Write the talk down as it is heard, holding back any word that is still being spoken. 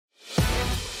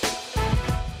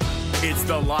It's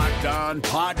the Locked On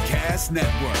Podcast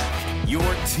Network, your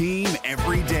team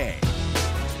every day.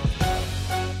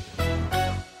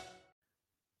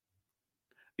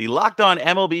 The Locked On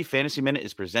MLB Fantasy Minute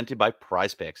is presented by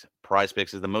Prize Picks. Prize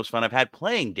Picks is the most fun I've had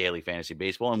playing daily fantasy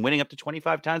baseball and winning up to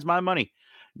 25 times my money.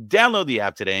 Download the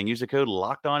app today and use the code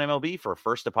LOCKEDONMLB for a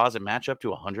first deposit match up to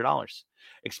 $100.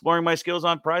 Exploring my skills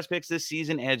on Prize Picks this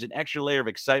season adds an extra layer of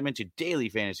excitement to daily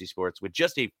fantasy sports. With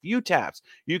just a few taps,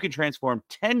 you can transform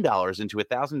 $10 into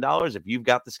 $1,000 if you've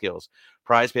got the skills.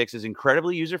 Prize Picks is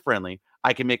incredibly user-friendly.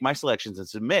 I can make my selections and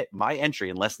submit my entry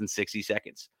in less than 60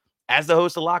 seconds. As the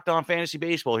host of Locked On Fantasy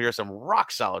Baseball, here are some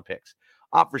rock-solid picks.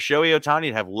 Opt for Shohei Ohtani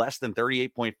to have less than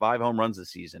 38.5 home runs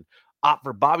this season. Opt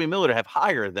for Bobby Miller to have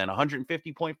higher than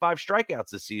 150.5 strikeouts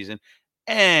this season.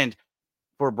 And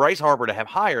for Bryce Harper to have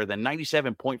higher than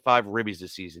 97.5 ribbies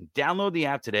this season. Download the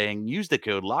app today and use the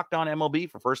code LOCKEDONMLB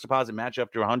for first deposit match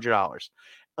up to $100.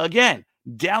 Again,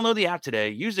 download the app today.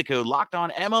 Use the code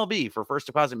LOCKEDONMLB for first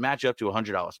deposit match up to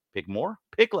 $100. Pick more,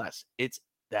 pick less. It's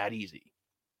that easy.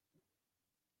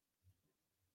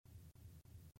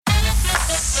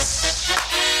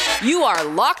 You are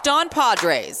Locked On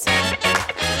Padres,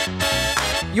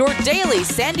 your daily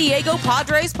San Diego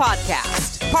Padres podcast.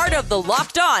 Part of the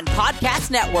Locked On Podcast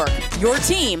Network, your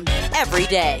team every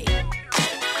day.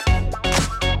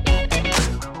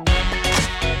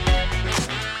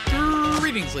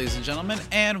 Greetings, ladies and gentlemen,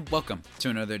 and welcome to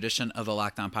another edition of the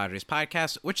Locked On Padres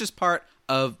podcast, which is part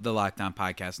of the Locked On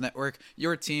Podcast Network,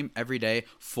 your team every day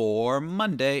for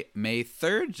Monday, May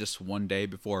 3rd, just one day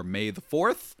before May the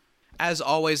 4th. As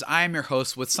always, I am your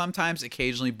host with sometimes,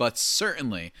 occasionally, but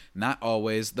certainly not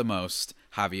always the most,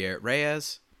 Javier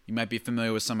Reyes. You might be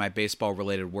familiar with some of my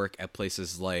baseball-related work at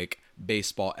places like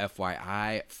Baseball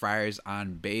FYI, Friars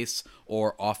on Base,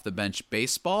 or Off the Bench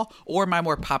Baseball, or my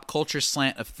more pop culture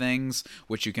slant of things,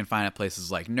 which you can find at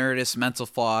places like Nerdist, Mental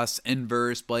Floss,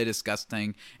 Inverse, Play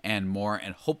Disgusting, and more,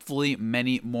 and hopefully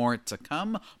many more to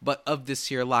come. But of this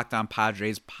here Locked On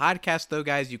Padres podcast, though,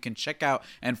 guys, you can check out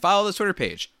and follow the Twitter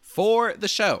page for the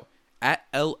show at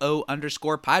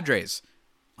LO_Padres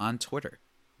on Twitter.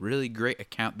 Really great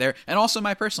account there. And also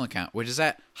my personal account, which is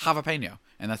at Javapeno.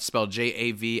 And that's spelled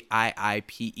JAVIIPENO.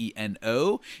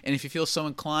 And if you feel so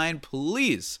inclined,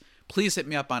 please hit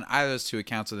me up on either of those two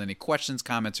accounts with any questions,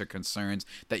 comments, or concerns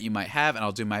that you might have. And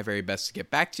I'll do my very best to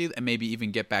get back to you and maybe even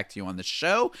get back to you on the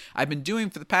show. I've been doing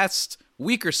for the past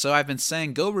week or so, I've been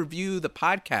saying go review the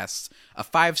podcast, a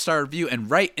 5-star review, and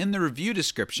write in the review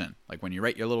description. Like when you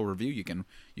write your little review, you can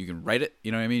write it.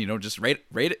 You know what I mean? You don't just rate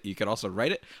it. You could also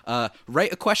write it.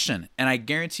 Write a question, and I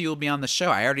guarantee you'll be on the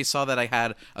show. I already saw that I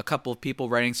had a couple of people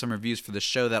writing some reviews for the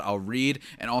show that I'll read,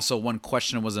 and also one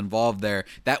question was involved there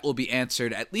that will be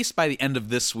answered at least by the end of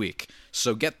this week.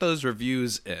 So get those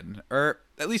reviews in, or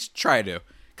at least try to.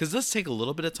 Because it does take a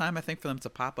little bit of time, I think, for them to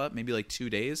pop up. Maybe like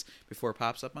 2 days before it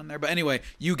pops up on there. But anyway,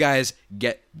 you guys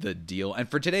get the deal.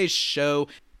 And for today's show,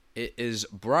 it is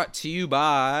brought to you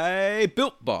by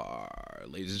Built Bar.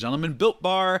 Ladies and gentlemen, Built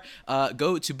Bar.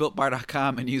 Go to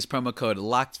BuiltBar.com and use promo code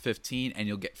LOCKED15 and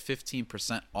you'll get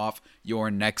 15% off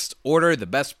your next order. The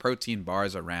best protein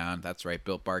bars around. That's right,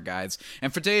 Built Bar guys.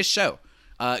 And for today's show,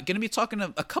 going to be talking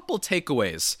a couple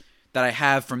takeaways that I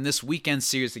have from this weekend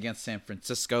series against San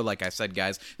Francisco. Like I said,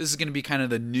 guys, this is going to be kind of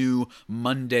the new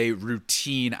Monday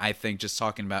routine, I think, just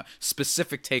talking about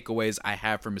specific takeaways I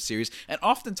have from a series. And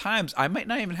oftentimes, I might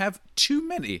not even have too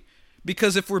many,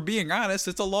 because if we're being honest,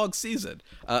 it's a long season.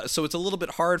 So it's a little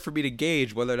bit hard for me to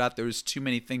gauge whether or not there's too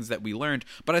many things that we learned,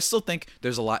 but I still think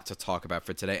there's a lot to talk about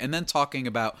for today. And then talking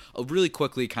about really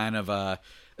quickly kind of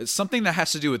something that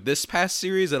has to do with this past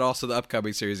series and also the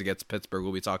upcoming series against Pittsburgh.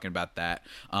 We'll be talking about that.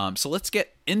 So let's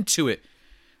get into it.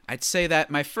 I'd say that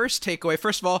my first takeaway,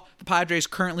 first of all, the Padres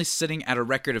currently sitting at a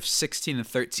record of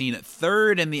 16-13,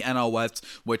 third in the NL West,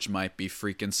 which might be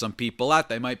freaking some people out.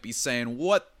 They might be saying,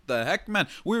 what the heck, man?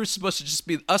 We were supposed to just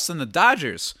be us and the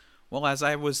Dodgers. Well, as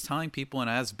I was telling people, and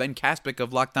as Ben Kaspick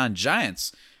of Locked On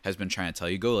Giants has been trying to tell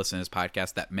you, go listen to his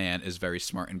podcast. That man is very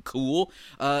smart and cool.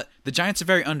 The Giants are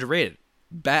very underrated.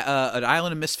 An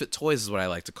island of misfit toys is what I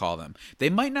like to call them. They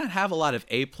might not have a lot of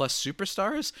A-plus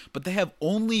superstars, but they have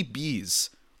only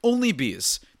Bs. Only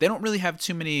Bs. They don't really have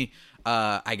too many,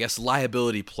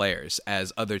 liability players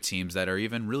as other teams that are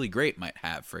even really great might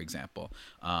have, for example.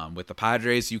 With the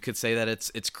Padres, you could say that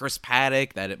it's Chris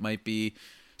Paddock, that it might be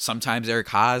sometimes Eric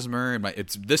Hosmer, and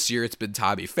this year it's been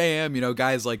Tommy Pham,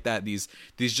 guys like that. These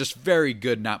just very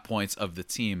good not points of the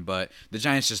team, but the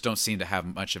Giants just don't seem to have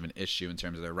much of an issue in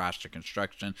terms of their roster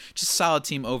construction. Just a solid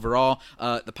team overall.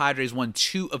 The Padres won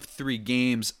 2 of 3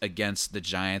 games against the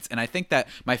Giants, and I think that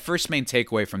my first main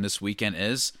takeaway from this weekend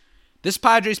is This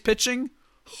Padres pitching,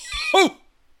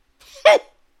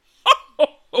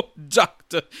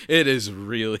 doctor, it is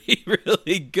really,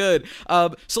 really good.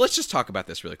 So let's just talk about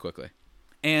this really quickly.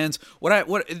 And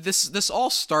this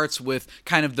all starts with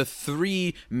kind of the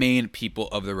three main people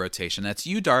of the rotation. That's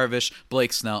Yu Darvish,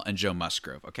 Blake Snell, and Joe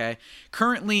Musgrove, okay?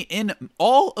 Currently in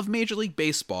all of Major League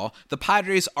Baseball, the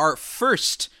Padres are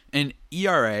first in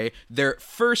ERA, they're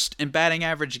first in batting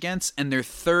average against, and they're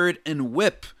third in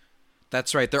WHIP.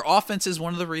 That's right. Their offense is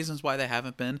one of the reasons why they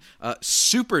haven't been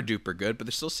super duper good, but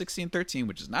they're still 16-13,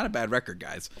 which is not a bad record,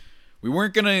 guys. We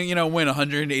weren't going to, win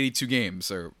 182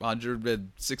 games or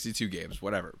 162 games,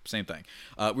 whatever, same thing.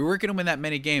 We weren't going to win that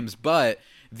many games, but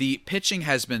the pitching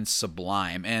has been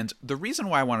sublime. And the reason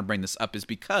why I want to bring this up is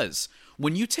because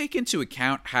when you take into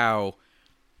account how,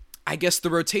 I guess, the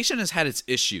rotation has had its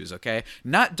issues, okay?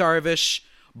 Not Darvish,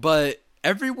 but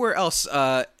everywhere else,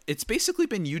 it's basically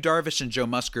been Yu Darvish and Joe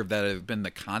Musgrove that have been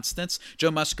the constants.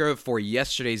 Joe Musgrove for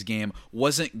yesterday's game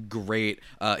wasn't great.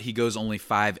 He goes only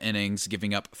 5 innings,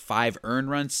 giving up 5 earned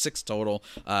runs, 6 total,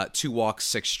 2 walks,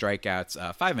 6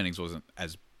 strikeouts. 5 innings wasn't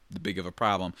as big of a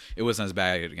problem. It wasn't as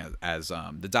bad as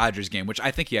the Dodgers game, which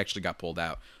I think he actually got pulled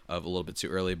out of a little bit too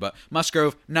early. But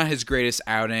Musgrove, not his greatest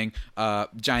outing.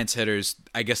 Giants hitters,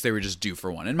 I guess they were just due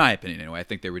for one, in my opinion anyway. I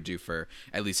think they were due for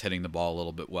at least hitting the ball a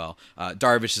little bit well.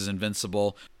 Darvish is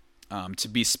invincible. To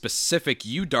be specific,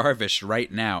 Yu Darvish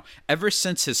right now, ever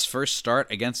since his first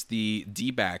start against the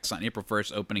D-backs on April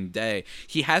 1st opening day,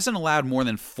 he hasn't allowed more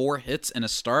than 4 hits in a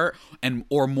start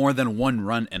or more than 1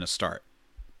 run in a start.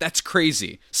 That's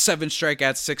crazy. 7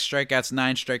 strikeouts, 6 strikeouts,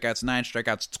 9 strikeouts, 9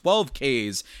 strikeouts, 12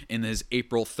 Ks in his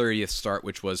April 30th start,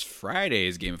 which was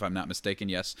Friday's game, if I'm not mistaken.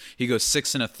 Yes, he goes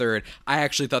 6 1/3. I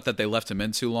actually thought that they left him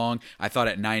in too long. I thought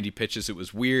at 90 pitches it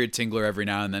was weird. Tingler every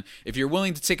now and then. If you're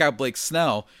willing to take out Blake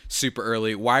Snell super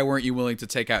early, why weren't you willing to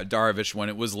take out Darvish when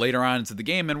it was later on into the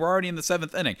game and we're already in the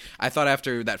 7th inning? I thought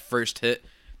after that first hit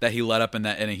that he let up in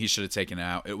that inning, he should have taken it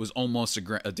out. It was almost a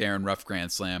Darren Ruff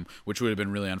grand slam, which would have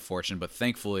been really unfortunate. But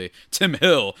thankfully, Tim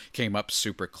Hill came up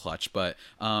super clutch. But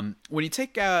when you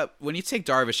take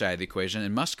Darvish out of the equation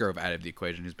and Musgrove out of the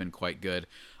equation, who's been quite good,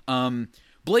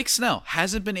 Blake Snell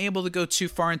hasn't been able to go too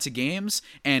far into games,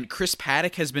 and Chris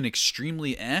Paddock has been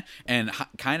extremely and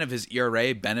kind of his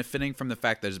ERA benefiting from the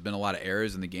fact that there's been a lot of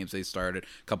errors in the games they started.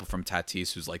 A couple from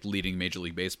Tatis, who's like leading Major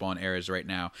League Baseball in errors right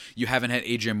now. You haven't had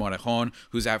Adrian Morejon,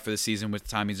 who's out for the season with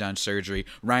Tommy John surgery.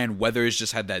 Ryan Weathers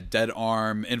just had that dead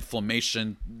arm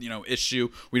inflammation, issue.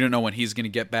 We don't know when he's going to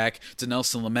get back.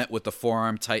 Dinelson Lamet with the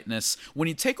forearm tightness. When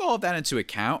you take all of that into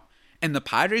account, and the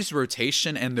Padres'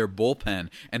 rotation and their bullpen,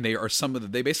 and they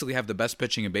basically have the best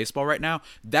pitching in baseball right now,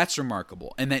 that's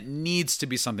remarkable. And that needs to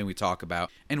be something we talk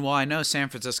about. And while I know San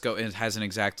Francisco hasn't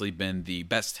exactly been the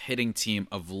best hitting team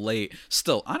of late,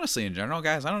 still, honestly, in general,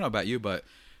 guys, I don't know about you, but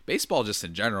baseball just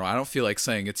in general, I don't feel like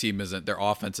saying a team their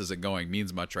offense isn't going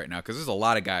means much right now, because there's a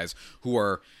lot of guys who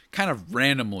are kind of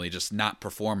randomly just not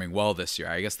performing well this year.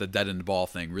 I guess the dead end ball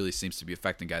thing really seems to be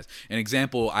affecting guys. An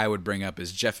example I would bring up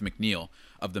is Jeff McNeil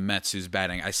of the Mets, who's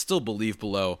batting, I still believe,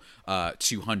 below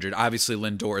 200. Obviously,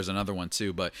 Lindor is another one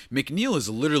too, but McNeil is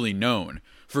literally known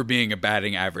for being a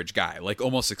batting average guy, like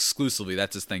almost exclusively.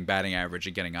 That's his thing, batting average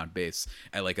and getting on base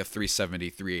at like a 370,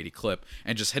 380 clip,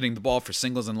 and just hitting the ball for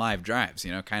singles and live drives,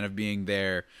 kind of being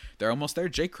they're almost there.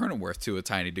 Jake Cronenworth to a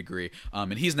tiny degree,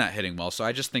 and he's not hitting well. So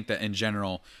I just think that in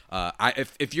general,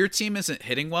 if your team isn't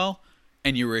hitting well,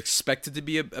 and you were expected to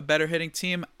be a better hitting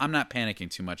team, I'm not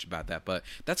panicking too much about that. But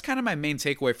that's kind of my main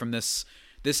takeaway from this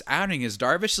outing is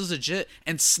Darvish is legit,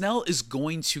 and Snell is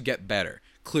going to get better,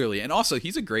 clearly. And also,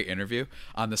 he's a great interview.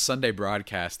 On the Sunday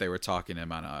broadcast, they were talking to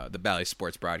him on the Bally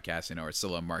Sports broadcast,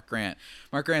 Ursula and Mark Grant.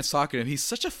 Mark Grant's talking to him. He's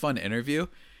such a fun interview.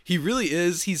 He really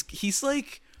is. He's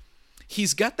like,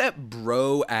 he's got that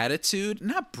bro attitude.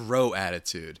 Not bro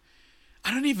attitude.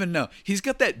 I don't even know. He's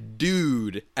got that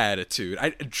dude attitude.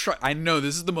 I know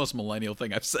this is the most millennial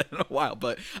thing I've said in a while,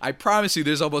 but I promise you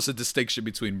there's almost a distinction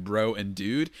between bro and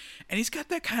dude. And he's got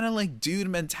that kind of like dude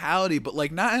mentality, but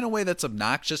like not in a way that's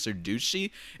obnoxious or douchey.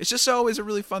 It's just always a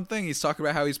really fun thing. He's talking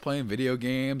about how he's playing video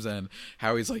games and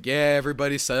how he's like, yeah,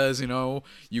 everybody says,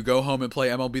 you go home and play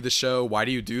MLB The Show. Why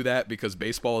do you do that? Because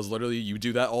baseball is literally, you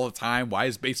do that all the time. Why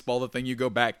is baseball the thing you go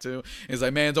back to? And he's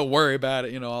like, man, don't worry about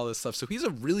it, all this stuff. So he's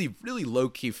a really, really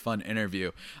low-key fun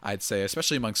interview, I'd say,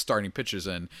 especially among starting pitchers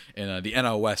in the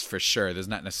NL West for sure. There's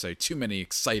not necessarily too many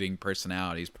exciting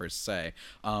personalities per se.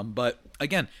 But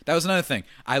again, that was another thing.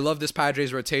 I love this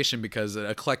Padres rotation because an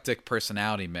eclectic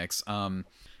personality mix.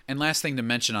 And last thing to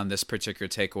mention on this particular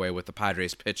takeaway with the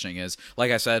Padres pitching is,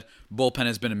 like I said, bullpen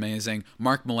has been amazing.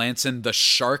 Mark Melancon, the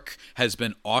Shark, has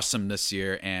been awesome this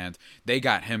year, and they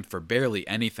got him for barely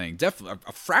anything. Definitely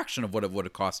a fraction of what it would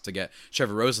have cost to get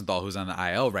Trevor Rosenthal, who's on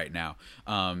the IL right now.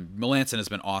 Melancon has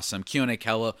been awesome. Keone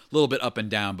Kela, a little bit up and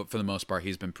down, but for the most part,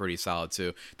 he's been pretty solid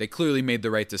too. They clearly made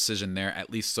the right decision there, at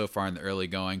least so far in the early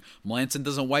going. Melancon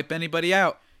doesn't wipe anybody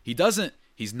out. He doesn't.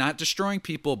 He's not destroying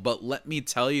people, but let me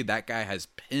tell you, that guy has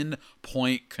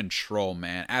pinpoint control,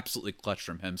 man. Absolutely clutch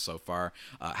from him so far.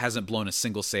 Hasn't blown a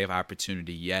single save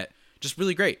opportunity yet. Just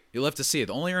really great. You'll have to see it.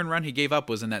 The only earned run he gave up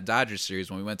was in that Dodgers series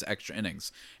when we went to extra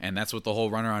innings, and that's with the whole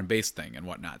runner on base thing and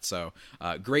whatnot. So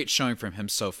great showing from him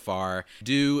so far.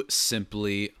 Do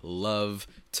simply love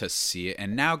to see it.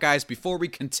 And now, guys, before we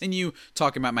continue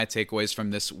talking about my takeaways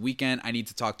from this weekend, I need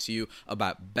to talk to you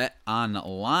about Bet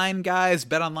Online, guys.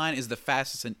 Bet Online is the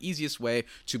fastest and easiest way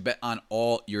to bet on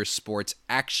all your sports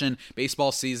action.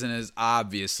 Baseball season is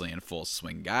obviously in full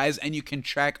swing, guys, and you can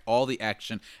track all the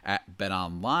action at Bet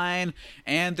Online.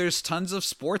 And there's tons of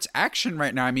sports action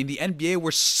right now. I mean, the NBA,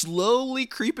 we're slowly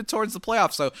creeping towards the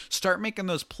playoffs, so start making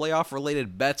those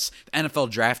playoff-related bets. The NFL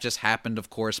draft just happened, of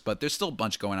course, but there's still a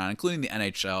bunch going on, including the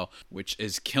NHL, which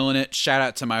is killing it. Shout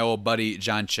out to my old buddy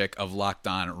John Chick of Locked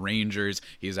On Rangers.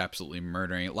 He's absolutely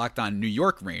murdering it. Locked On New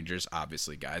York Rangers,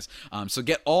 obviously, guys. So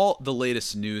get all the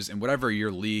latest news and whatever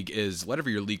your league is, whatever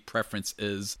your league preference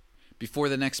is. Before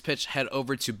the next pitch, head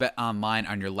over to Bet Online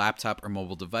on your laptop or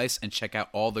mobile device and check out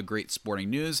all the great sporting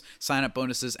news, sign-up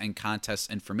bonuses, and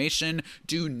contest information.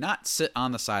 Do not sit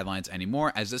on the sidelines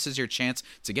anymore, as this is your chance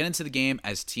to get into the game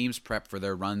as teams prep for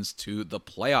their runs to the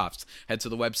playoffs. Head to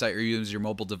the website or use your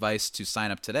mobile device to sign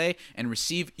up today and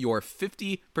receive your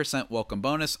 50% welcome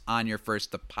bonus on your first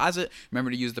deposit.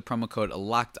 Remember to use the promo code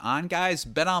LOCKEDON, guys.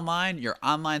 Bet Online, your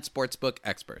online sportsbook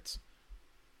experts.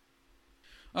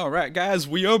 All right, guys,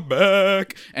 we are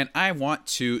back, and I want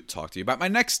to talk to you about my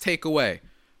next takeaway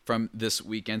from this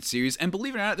weekend series. And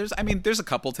believe it or not, there's a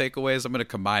couple takeaways. I'm going to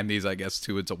combine these, I guess,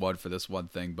 two into one for this one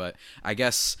thing. But I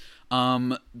guess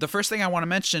the first thing I want to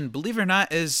mention, believe it or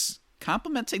not, is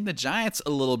complimenting the Giants a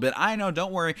little bit. I know,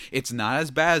 don't worry, it's not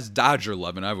as bad as Dodger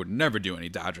loving. I would never do any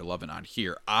Dodger loving on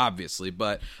here, obviously.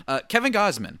 But Kevin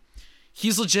Gausman,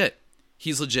 he's legit.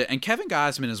 He's legit. And Kevin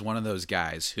Gausman is one of those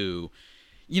guys who,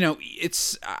 you know,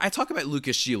 I talk about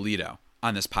Lucas Giolito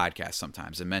on this podcast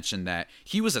sometimes and mention that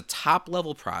he was a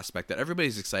top-level prospect that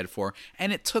everybody's excited for,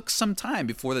 and it took some time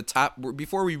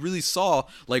before we really saw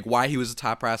like why he was a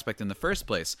top prospect in the first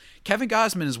place. Kevin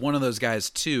Gausman is one of those guys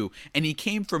too, and he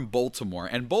came from Baltimore,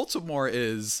 and Baltimore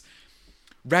is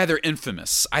rather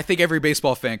infamous. I think every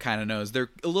baseball fan kind of knows they're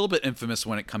a little bit infamous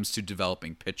when it comes to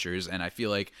developing pitchers, and I feel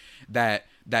like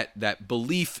that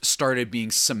belief started being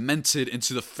cemented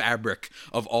into the fabric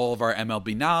of all of our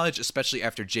MLB knowledge, especially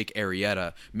after Jake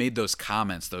Arrieta made those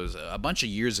comments a bunch of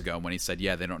years ago when he said,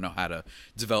 yeah, they don't know how to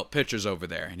develop pitchers over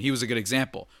there. And he was a good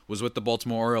example, was with the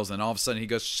Baltimore Orioles, and all of a sudden he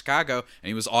goes to Chicago, and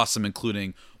he was awesome,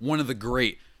 including one of the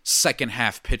great second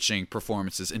half pitching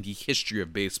performances in the history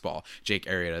of baseball, Jake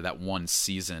Arrieta, that one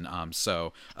season.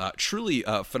 So truly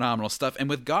phenomenal stuff. And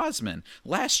with Gausman,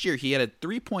 last year he had a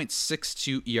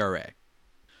 3.62 ERA.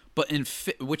 But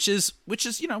which is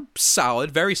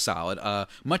solid, very solid,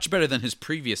 much better than his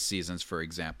previous seasons, for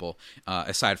example.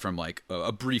 Aside from like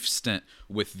a brief stint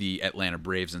with the Atlanta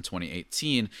Braves in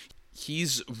 2018,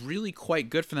 he's really quite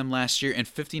good for them last year. In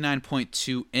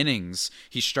 59.2 innings,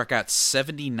 he struck out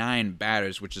 79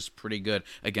 batters, which is pretty good,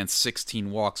 against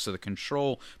 16 walks. So the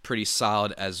control pretty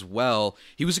solid as well.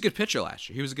 He was a good pitcher last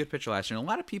year. And a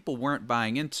lot of people weren't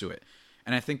buying into it.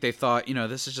 And I think they thought,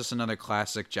 this is just another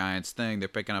classic Giants thing. They're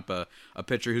picking up a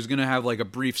pitcher who's going to have like a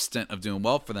brief stint of doing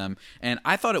well for them. And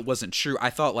I thought it wasn't true. I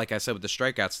thought, like I said, with the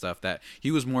strikeout stuff, that he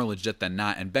was more legit than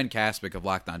not. And Ben Caspick of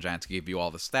Locked On Giants gave you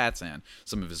all the stats and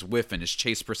some of his whiff and his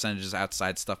chase percentages,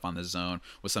 outside stuff on the zone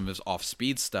with some of his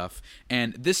off-speed stuff.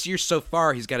 And this year so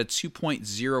far, he's got a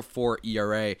 2.04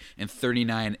 ERA in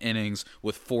 39 innings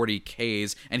with 40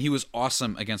 Ks. And he was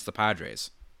awesome against the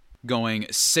Padres, going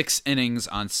 6 innings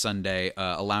on Sunday,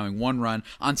 allowing 1 run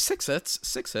on 6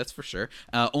 hits for sure,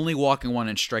 only walking 1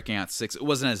 and striking out 6. It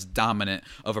wasn't as dominant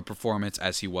of a performance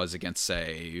as he was against,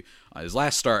 say, his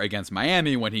last start against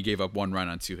Miami when he gave up 1 run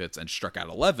on 2 hits and struck out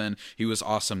 11. He was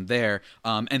awesome there.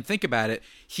 And think about it,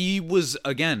 he was,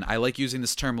 again, I like using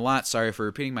this term a lot, sorry for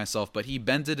repeating myself, but he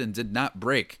bended and did not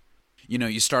break.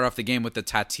 You start off the game with the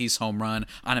Tatis home run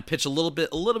on a pitch a little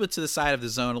bit to the side of the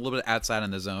zone, a little bit outside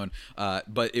in the zone,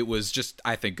 but it was just,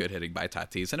 I think, good hitting by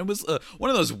Tatis. And it was one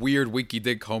of those weird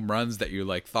winky-dink home runs that you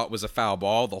thought was a foul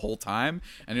ball the whole time,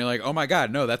 and you're like, oh my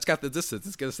god, no, that's got the distance,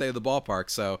 it's gonna stay in the ballpark.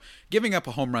 So giving up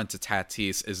a home run to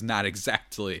Tatis is not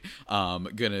exactly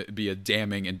gonna be a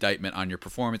damning indictment on your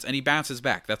performance, and he bounces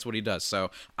back. That's what he does.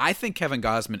 So I think Kevin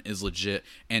Gausman is legit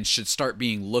and should start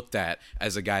being looked at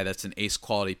as a guy that's an ace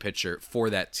quality pitcher for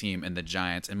that team and the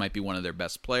Giants, and might be one of their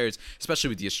best players, especially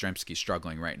with Yastrzemski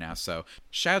struggling right now. So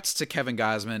shouts to Kevin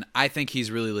Gausman. I think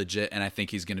he's really legit, and I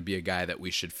think he's going to be a guy that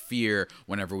we should fear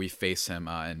whenever we face him,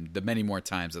 and the many more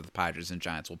times that the Padres and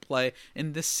Giants will play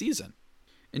in this season.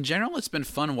 In general, it's been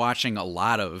fun watching a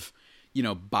lot of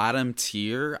bottom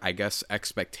tier, I guess,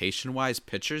 expectation-wise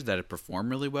pitchers that have performed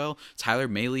really well. Tyler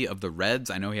Mahle of the Reds,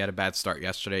 I know he had a bad start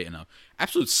yesterday in an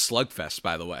absolute slugfest,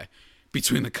 by the way,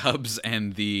 between the Cubs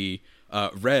and the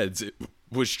Reds. It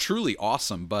was truly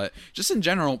awesome, but just in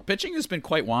general, pitching has been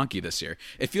quite wonky this year.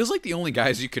 It feels like the only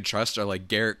guys you could trust are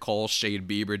Garrett Cole, Shade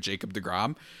Bieber, Jacob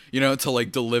deGrom, to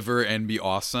deliver and be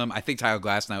awesome. I think Tyler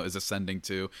Glasnow is ascending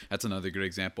too. That's another good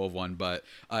example of one, but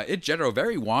in general,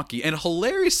 very wonky. And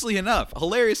hilariously enough, wow,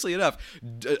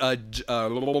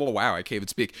 I can't even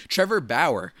speak. Trevor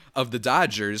Bauer of the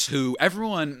Dodgers, who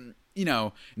everyone,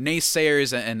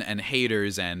 naysayers and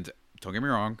haters, and don't get me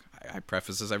wrong, I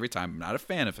preface this every time, I'm not a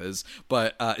fan of his,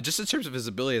 but just in terms of his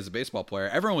ability as a baseball player,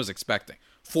 everyone was expecting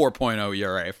 4.0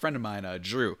 ERA. A friend of mine,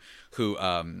 Drew, who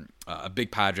a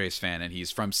big Padres fan, and he's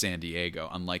from San Diego,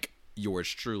 unlike yours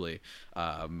truly.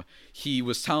 He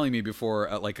was telling me before,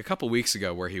 a couple weeks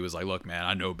ago, where he was like, look, man,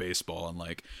 I know baseball,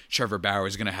 and Trevor Bauer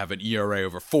is going to have an ERA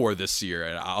over 4 this year,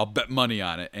 and I'll bet money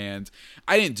on it. And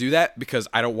I didn't do that because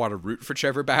I don't want to root for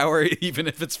Trevor Bauer, even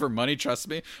if it's for money, trust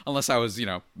me. Unless I was,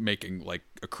 making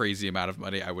a crazy amount of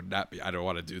money, I don't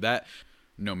want to do that.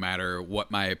 No matter what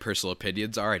my personal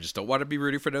opinions are, I just don't want to be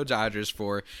rooting for no Dodgers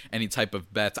for any type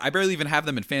of bets. I barely even have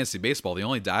them in fantasy baseball. The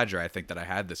only Dodger I think that I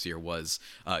had this year was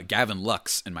Gavin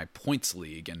Lux in my points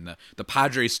league and the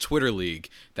Padres Twitter league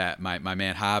that my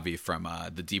man Javi from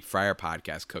the Deep Fryer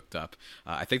podcast cooked up.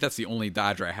 I think that's the only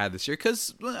Dodger I had this year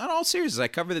because, in all seriousness, I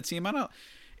cover the team.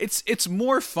 It's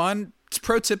more fun.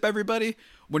 Pro tip, everybody,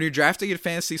 when you're drafting in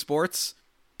fantasy sports,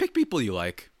 pick people you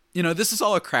like. This is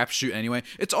all a crapshoot anyway.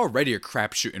 It's already a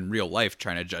crapshoot in real life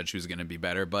trying to judge who's going to be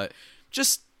better, but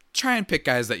just try and pick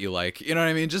guys that you like. You know what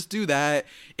I mean? Just do that.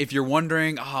 If you're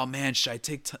wondering, oh man, should I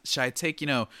take Trent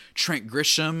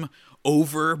Grisham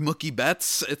over Mookie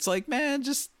Betts? It's man,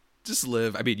 just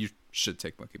live. I mean, you should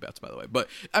take Mookie Betts, by the way, but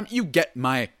you get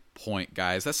my point,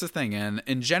 guys. That's the thing. And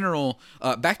in general,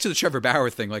 back to the Trevor Bauer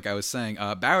thing, like I was saying,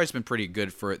 Bauer's been pretty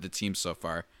good for the team so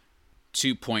far.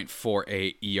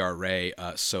 2.48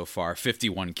 ERA so far,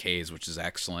 51 Ks, which is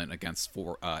excellent against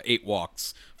 8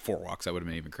 walks. 4 walks, that would have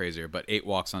been even crazier, but 8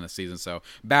 walks on the season. So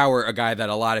Bauer, a guy that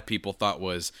a lot of people thought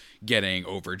was getting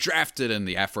overdrafted in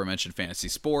the aforementioned fantasy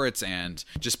sports, and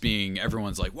just being,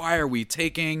 everyone's like, why are we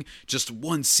taking just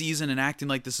one season and acting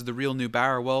like this is the real new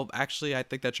Bauer? Well, actually, I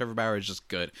think that Trevor Bauer is just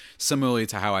good, similarly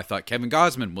to how I thought Kevin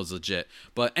Gausman was legit.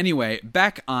 But anyway,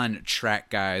 back on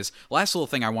track, guys. Last little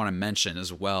thing I want to mention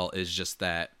as well is just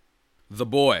that the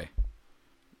boy,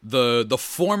 the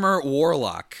former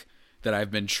Warlock, that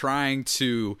I've been trying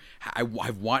to, I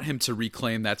want him to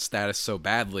reclaim that status so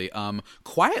badly.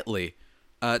 Quietly,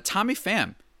 Tommy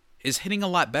Pham is hitting a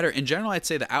lot better. In general, I'd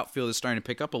say the outfield is starting to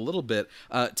pick up a little bit.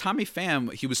 Tommy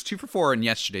Pham, he was 2 for 4 in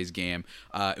yesterday's game.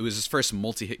 It was his first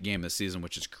multi-hit game this season,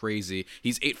 which is crazy.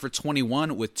 He's 8 for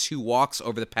 21 with 2 walks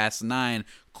over the past 9.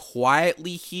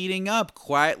 Quietly heating up.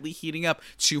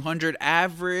 200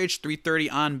 average, 330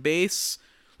 on base.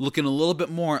 Looking a little bit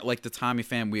more like the Tommy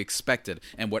Pham we expected.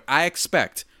 And what I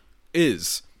expect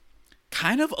is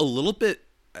kind of a little bit,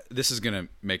 this is going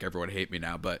to make everyone hate me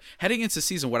now, but heading into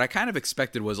season, what I kind of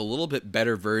expected was a little bit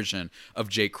better version of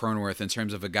Jake Cronenworth in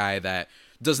terms of a guy that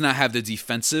does not have the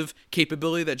defensive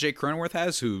capability that Jake Cronenworth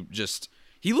has, who just,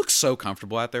 he looks so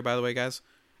comfortable out there, by the way, guys,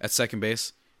 at second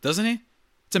base. Doesn't he?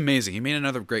 It's amazing. He made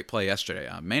another great play yesterday.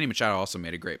 Manny Machado also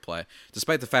made a great play,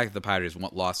 despite the fact that the Padres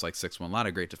lost 6-1. A lot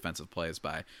of great defensive plays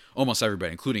by almost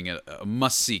everybody, including a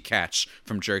must-see catch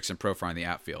from Jerickson Profar in the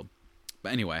outfield.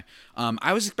 But anyway,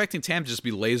 I was expecting Tam to just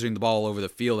be lasering the ball all over the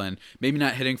field and maybe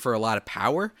not hitting for a lot of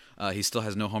power. He still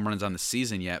has no home runs on the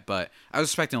season yet, but I was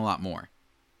expecting a lot more.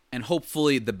 And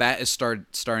hopefully the bat is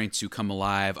starting to come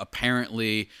alive.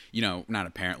 Apparently, not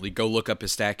apparently, go look up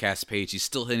his StatCast page. He's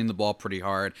still hitting the ball pretty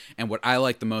hard. And what I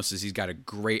like the most is he's got a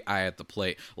great eye at the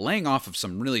plate, laying off of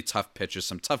some really tough pitches,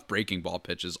 some tough breaking ball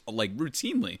pitches, like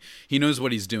routinely. He knows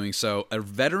what he's doing. So a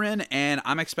veteran, and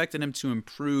I'm expecting him to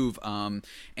improve.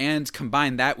 And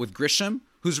combine that with Grisham,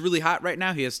 who's really hot right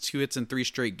now. He has 2 hits in 3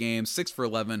 straight games, 6 for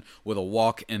 11 with a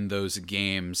walk in those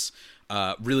games.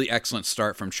 Really excellent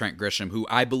start from Trent Grisham, who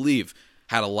I believe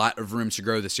had a lot of room to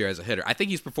grow this year as a hitter. I think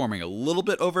he's performing a little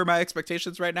bit over my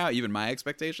expectations right now, even my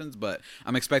expectations, but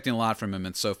I'm expecting a lot from him,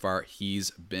 and so far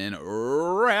he's been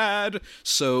rad.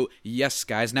 So, yes,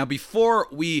 guys. Now, before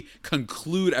we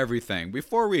conclude everything,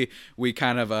 before we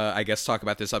kind of, I guess, talk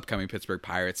about this upcoming Pittsburgh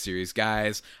Pirates series,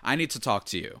 guys, I need to talk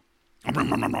to you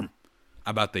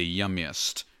about the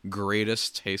yummiest,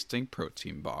 greatest tasting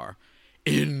protein bar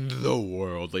in the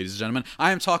world, ladies and gentlemen.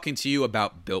 I am talking to you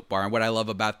about Built Bar, and what I love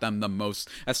about them the most,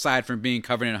 aside from being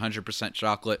covered in 100%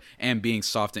 chocolate and being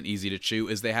soft and easy to chew,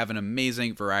 is they have an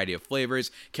amazing variety of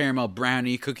flavors: caramel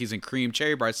brownie, cookies and cream,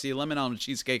 cherry barcia, lemon almond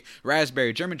cheesecake,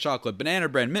 raspberry, German chocolate, banana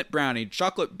bread, mint brownie,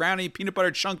 chocolate brownie, peanut butter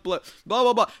chunk, blah,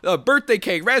 blah, blah, birthday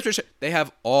cake, raspberry. They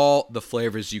have all the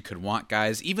flavors you could want,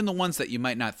 guys. Even the ones that you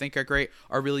might not think are great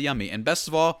are really yummy. And best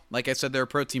of all, like I said, they're a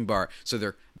protein bar, so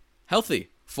they're healthy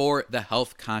for the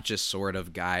health-conscious sort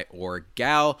of guy or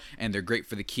gal, and they're great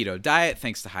for the keto diet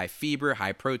thanks to high fiber,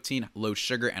 high protein, low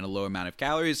sugar, and a low amount of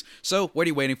calories. So what are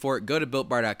you waiting for? Go to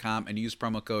BuiltBar.com and use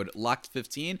promo code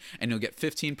LOCKED15, and you'll get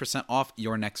 15% off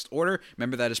your next order.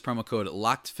 Remember, that is promo code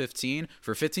LOCKED15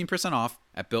 for 15% off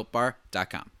at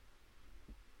BuiltBar.com.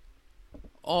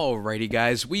 Alrighty,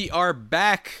 guys, we are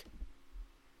back.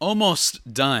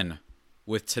 Almost done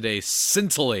with today's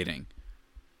scintillating,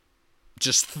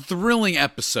 just thrilling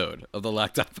episode of the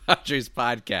Locked On Padres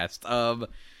podcast.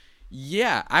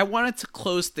 I wanted to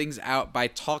close things out by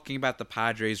talking about the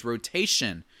Padres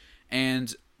rotation.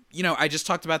 And, I just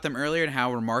talked about them earlier and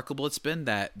how remarkable it's been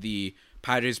that the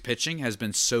Padres pitching has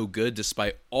been so good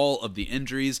despite all of the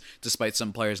injuries, despite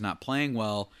some players not playing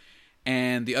well.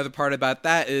 And the other part about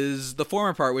that is the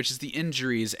former part, which is the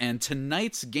injuries. And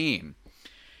tonight's game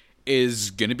is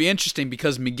going to be interesting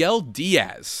because Miguel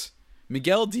Diaz,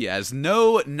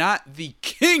 no, not the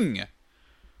king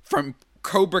from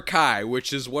Cobra Kai,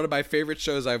 which is one of my favorite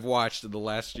shows I've watched in the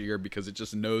last year because it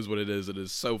just knows what it is. It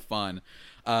is so fun.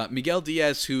 Miguel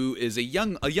Diaz, who is a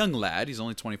young lad, he's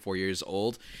only 24 years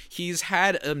old. He's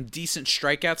had decent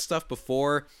strikeout stuff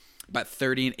before, about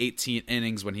 30 and 18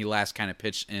 innings when he last kind of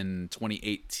pitched in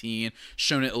 2018.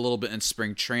 Shown it a little bit in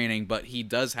spring training, but he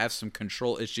does have some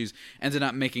control issues. Ended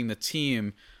up making the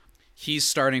team. He's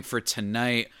starting for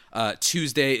tonight.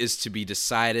 Tuesday is to be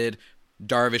decided.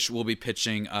 Darvish will be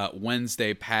pitching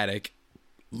Wednesday. Paddock,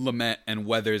 Lamet, and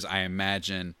Weathers, I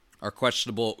imagine, are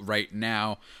questionable right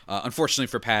now. Unfortunately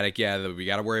for Paddock, we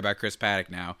got to worry about Chris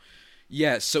Paddock now.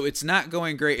 Yeah, so it's not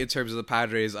going great in terms of the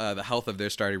Padres, the health of their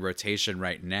starting rotation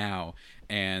right now.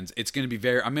 And I'm going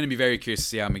to be very curious to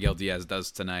see how Miguel Diaz does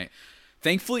tonight.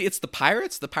 Thankfully, it's the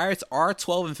Pirates. The Pirates are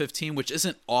 12-15, which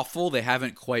isn't awful. They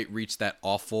haven't quite reached that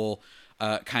awful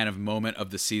kind of moment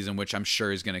of the season, which I'm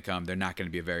sure is going to come. They're not going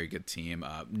to be a very good team,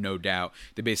 no doubt.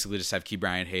 They basically just have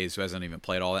Ke'Bryan Hayes, who hasn't even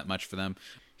played all that much for them.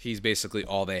 He's basically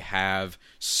all they have.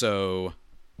 So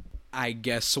I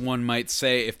guess one might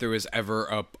say if there was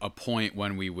ever a point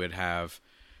when we would have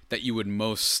that you would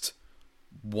most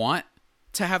want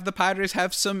to have the Padres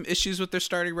have some issues with their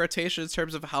starting rotation in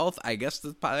terms of health, I guess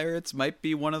the Pirates might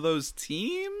be one of those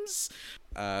teams.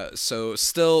 So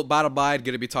still, bottom line,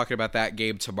 going to be talking about that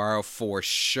game tomorrow for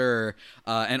sure.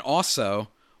 And also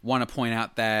want to point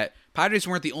out that Padres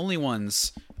weren't the only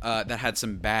ones that had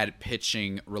some bad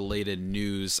pitching related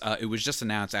news. It was just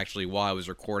announced actually while I was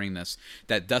recording this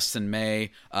that Dustin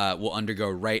May will undergo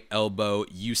right elbow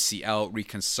UCL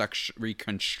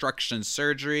reconstruction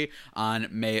surgery on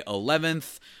May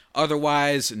 11th.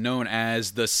 Otherwise known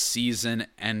as the season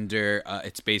ender.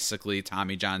 It's basically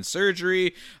Tommy John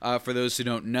surgery, for those who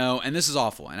don't know. And this is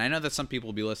awful. And I know that some people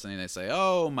will be listening and they say,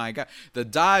 oh my God, the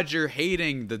Dodgers,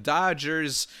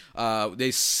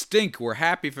 they stink. We're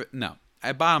happy for... No.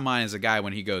 Bottom line is a guy,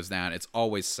 when he goes down, it's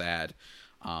always sad.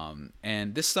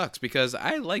 And this sucks because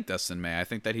I like Dustin May. I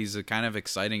think that he's a kind of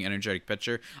exciting, energetic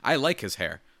pitcher. I like his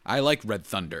hair. I like Red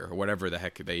Thunder, or whatever the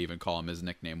heck they even call him, his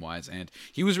nickname-wise. And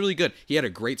he was really good. He had a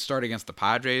great start against the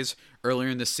Padres earlier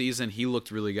in the season. He looked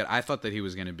really good. I thought that he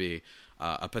was going to be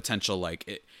a potential,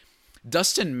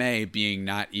 Dustin May being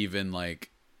not even,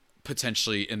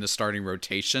 potentially in the starting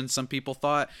rotation, some people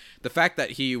thought. The fact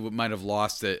that he might have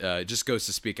lost it just goes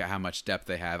to speak of how much depth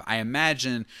they have. I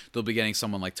imagine they'll be getting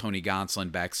someone like Tony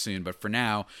Gonsolin back soon, but for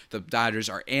now, the Dodgers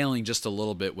are ailing just a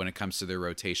little bit when it comes to their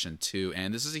rotation too,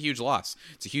 and this is a huge loss.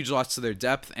 It's a huge loss to their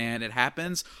depth, and it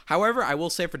happens. However, I will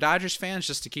say for Dodgers fans,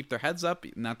 just to keep their heads up,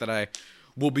 not that I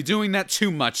will be doing that too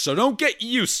much, so don't get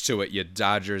used to it, you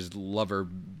Dodgers lover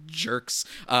jerks.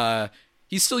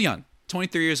 He's still young.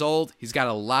 23 years old, he's got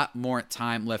a lot more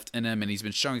time left in him, and he's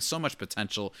been showing so much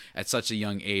potential at such a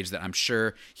young age that I'm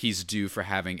sure he's due for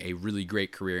having a really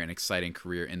great career and exciting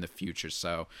career in the future.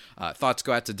 So thoughts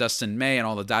go out to Dustin May and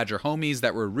all the Dodger homies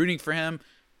that were rooting for him.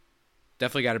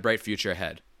 Definitely got a bright future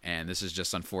ahead, and this is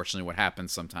just unfortunately what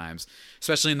happens sometimes,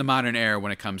 especially in the modern era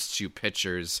when it comes to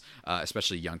pitchers,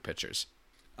 especially young pitchers.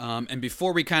 And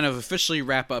before we kind of officially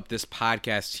wrap up this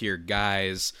podcast here,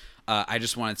 guys, I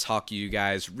just want to talk to you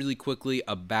guys really quickly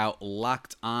about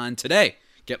Locked On Today.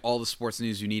 Get all the sports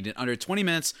news you need in under 20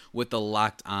 minutes with the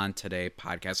Locked On Today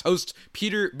podcast. Host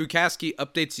Peter Bukowski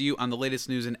updates you on the latest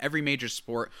news in every major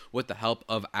sport with the help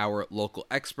of our local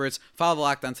experts. Follow the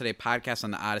Locked On Today podcast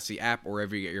on the Odyssey app or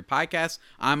wherever you get your podcasts.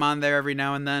 I'm on there every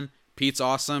now and then. Pete's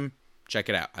awesome. Check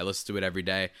it out. I listen to it every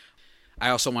day. I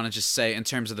also want to just say, in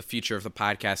terms of the future of the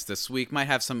podcast this week, might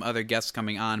have some other guests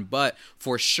coming on, but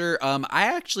for sure, I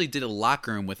actually did a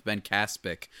locker room with Ben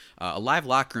Kaspic, a live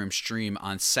locker room stream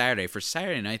on Saturday for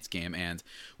Saturday night's game, and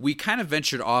we kind of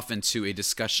ventured off into a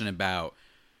discussion about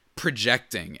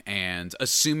projecting and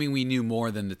assuming we knew more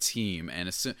than the team, and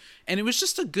it was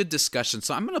just a good discussion.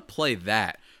 So I'm going to play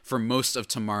that for most of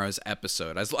tomorrow's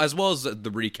episode, as well as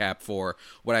the recap for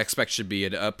what I expect should be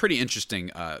a pretty interesting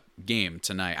game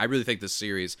tonight. I really think this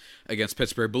series against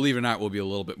Pittsburgh, believe it or not, will be a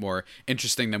little bit more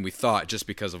interesting than we thought, just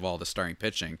because of all the starting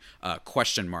pitching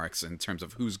question marks in terms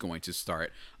of who's going to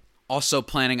start. Also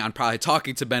planning on probably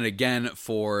talking to Ben again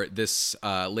for this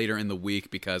later in the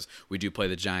week, because we do play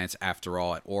the Giants after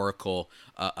all at Oracle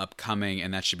upcoming,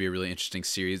 and that should be a really interesting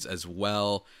series as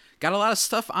well. Got a lot of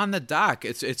stuff on the dock.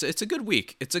 It's a good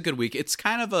week. It's a good week. It's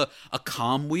kind of a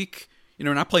calm week. You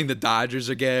know, we're not playing the Dodgers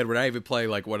again. We're not even playing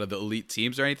like one of the elite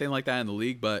teams or anything like that in the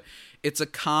league, but it's a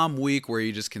calm week where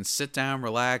you just can sit down,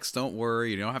 relax, don't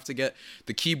worry. You don't have to get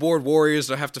the keyboard warriors,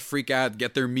 don't have to freak out,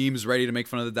 get their memes ready to make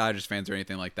fun of the Dodgers fans or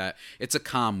anything like that. It's a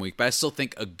calm week, but I still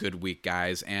think a good week,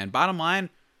 guys. And bottom line,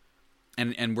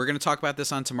 and we're going to talk about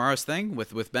this on tomorrow's thing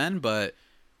with Ben, but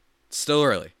it's still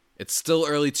early. It's still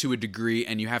early to a degree,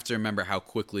 and you have to remember how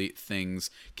quickly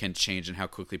things can change and how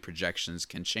quickly projections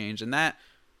can change. And that,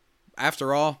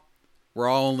 after all, we're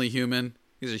all only human.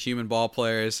 These are human ball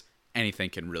players.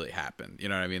 Anything can really happen. You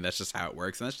know what I mean? That's just how it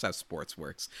works, and that's just how sports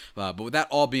works. But with that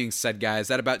all being said, guys,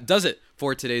 that about does it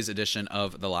for today's edition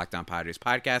of the Locked On Padres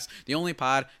podcast, the only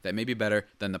pod that may be better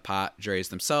than the Padres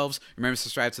themselves. Remember to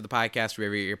subscribe to the podcast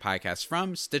wherever you get your podcasts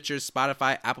from: Stitcher,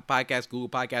 Spotify, Apple Podcasts, Google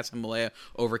Podcasts, Himalaya,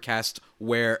 Overcast,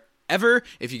 wherever.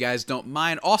 If you guys don't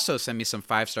mind, also send me some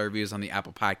 5-star reviews on the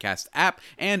Apple Podcast app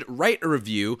and write a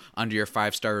review under your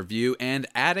 5-star review and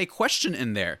add a question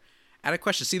in there. Add a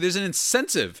question. See, there's an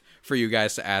incentive for you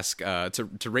guys to ask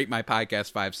to rate my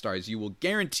podcast 5 stars. You will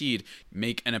guaranteed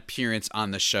make an appearance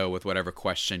on the show with whatever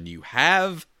question you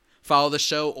have. Follow the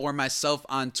show or myself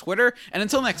on Twitter. And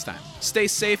until next time, stay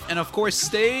safe and, of course,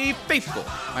 stay faithful.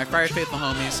 My Friar Faithful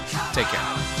homies, take care.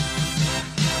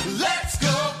 Let's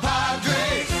go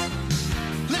Padres.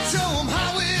 Let's show them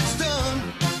how it's done.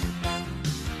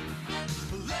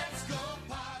 Let's go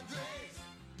Padres.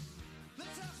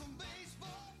 Let's have some baseball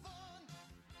fun.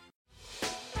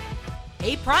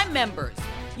 Hey, Prime members,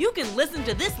 you can listen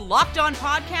to this Locked On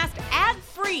podcast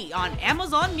ad-free on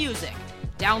Amazon Music.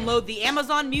 Download the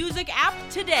Amazon Music app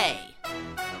today.